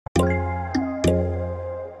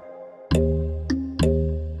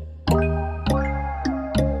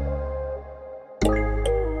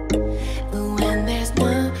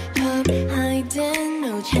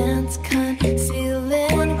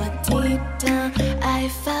I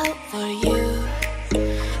felt for you.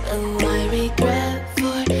 Oh, I regret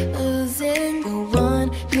for losing the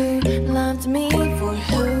one who loved me, for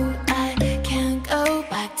who I can't go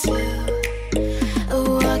back to.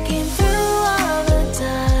 Walking through all the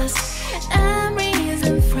dust, memories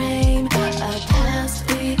and frame, a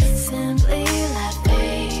past we simply let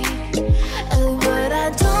fade. Oh, but I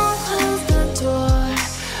don't close the door,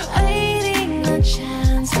 waiting a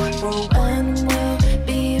chance for when we'll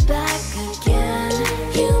be back again.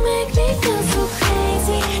 You make me feel so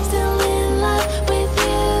crazy, still in love with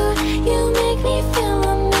you. You make me feel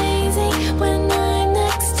amazing when I'm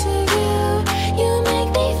next to you. You make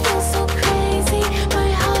me feel so crazy, my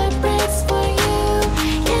heart breaks for you.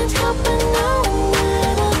 Can't help but know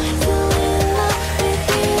that I'm still in love with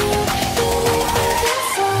you. You make me feel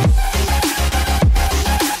so.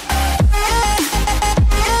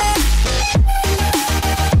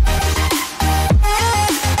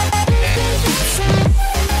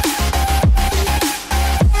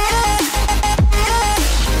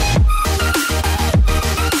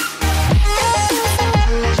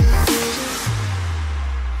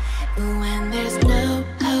 When there's no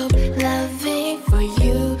hope, loving for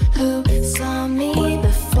you who saw me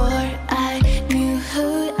before I knew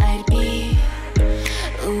who I'd be.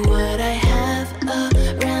 What I have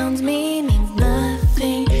around me means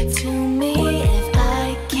nothing to me if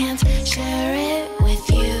I can't share it with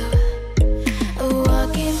you.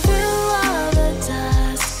 Walking through all the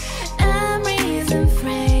dust, memories and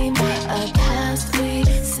frame, a past we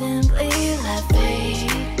simply let fade.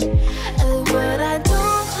 But I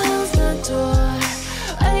don't close the door,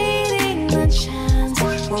 waiting the chance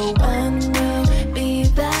for when we'll be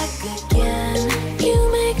back again. You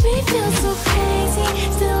make me feel so crazy,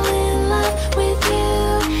 still in love with you.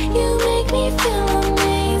 You make me feel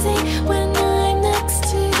amazing when I'm next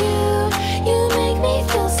to you. You make me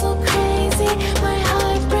feel so crazy, my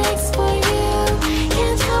heart breaks for you.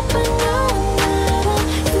 Can't help but know that I'm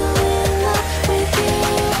still in love with you.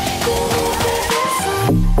 You make me feel so.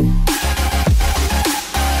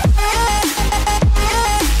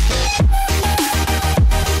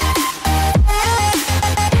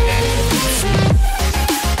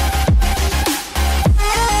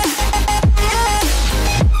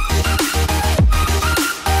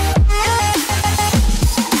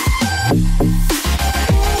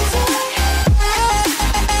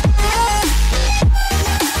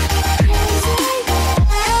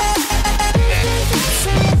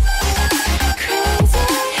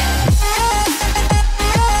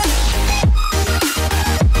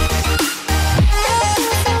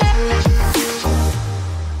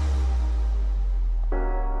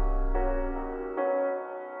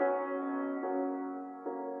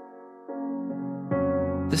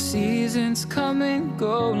 The seasons come and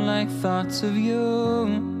go like thoughts of you.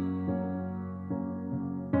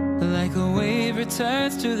 Like a wave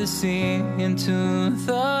returns to the sea, into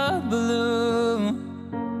the blue.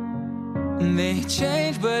 They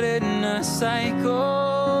change but in a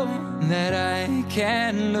cycle that I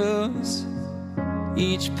can't lose.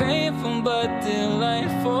 Each painful but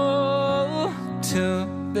delightful to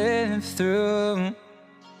live through.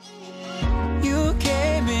 You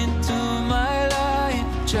came into my life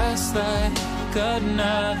just like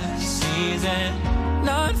another season.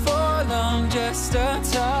 Not for long, just a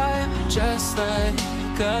time, just like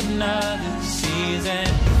another season.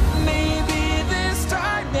 Maybe this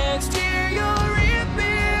time next year you'll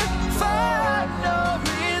reappear for no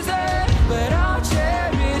reason, but I'll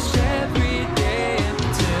cherish every day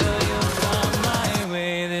until you come my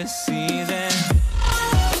way this season.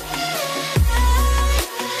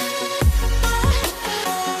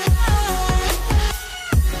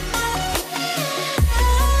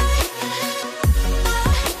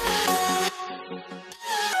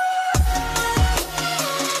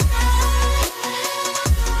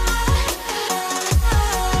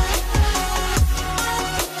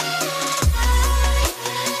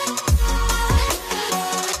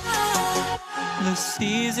 The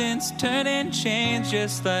seasons turn and change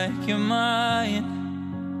just like your mind.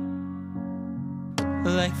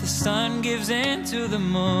 Like the sun gives into the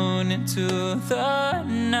moon, into the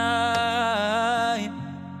night.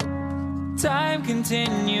 Time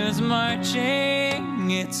continues marching,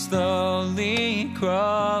 it slowly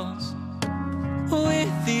crawls.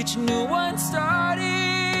 With each new one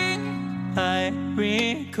starting, I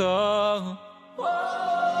recall.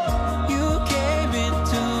 You came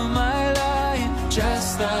into my life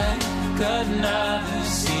just like another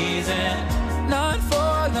season. Not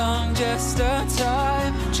for long, just a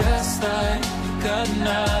time, just like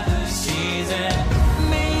another season.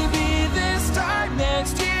 Maybe this time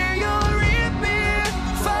next year you'll reappear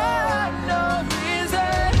for no reason.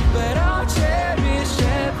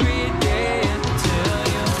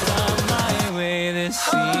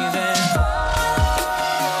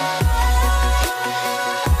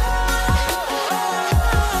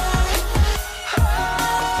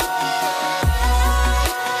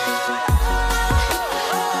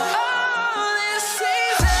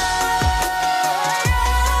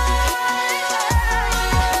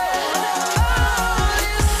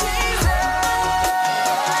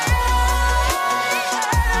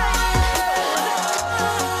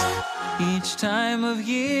 time of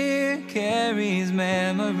year carries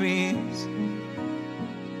memories,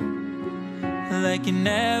 like a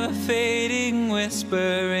never fading whisper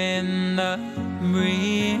in the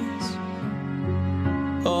breeze.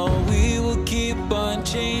 Oh, we will keep on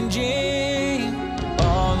changing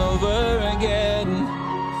all over again.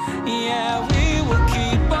 Yeah, we will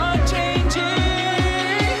keep on changing,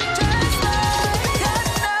 just like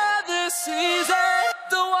another season.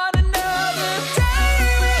 Don't want another day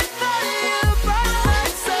without you by my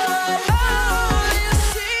side. Oh, this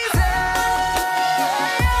season.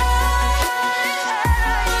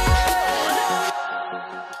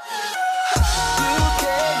 You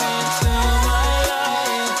came into my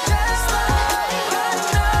life just like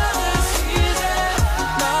another season.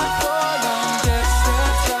 Not for long, just a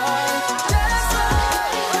time. Just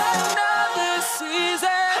like another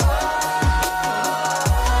season.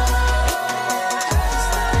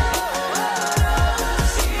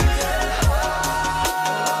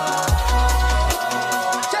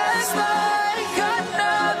 Just like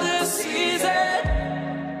another season.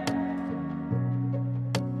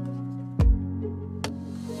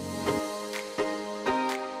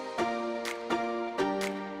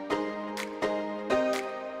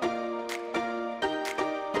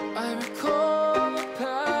 I recall the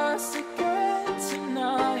past again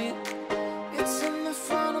tonight. It's in the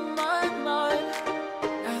front of my mind.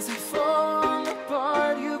 As I fall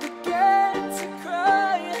apart, you begin to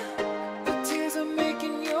cry. The tears are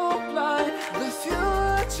making you blind. The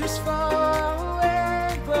future's far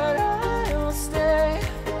away, but I will stay.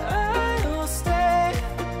 I will stay.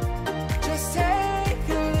 Just take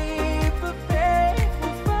a leap, but babe,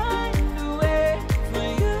 we'll find a way for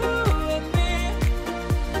you and me.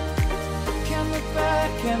 Can't look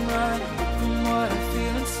back and run from what I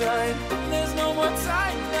feel inside. There's no more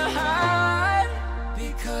time to hide,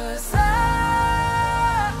 because I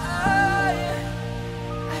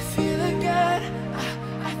feel again.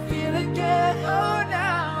 I feel again. Oh,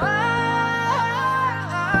 now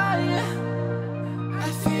I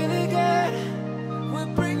feel again.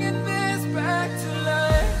 We're bringing this back to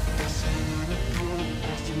life.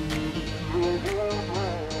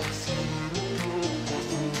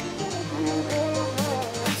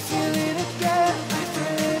 I feel it again. I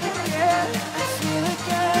feel it again. I feel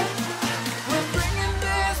again. We're bringing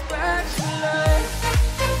this back to life.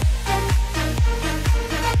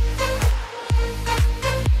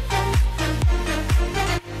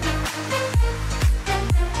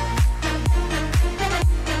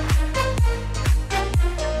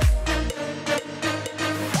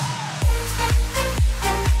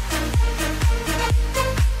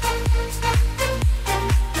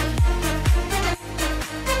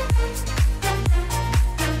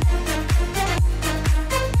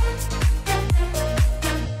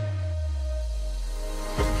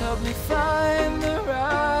 Help me find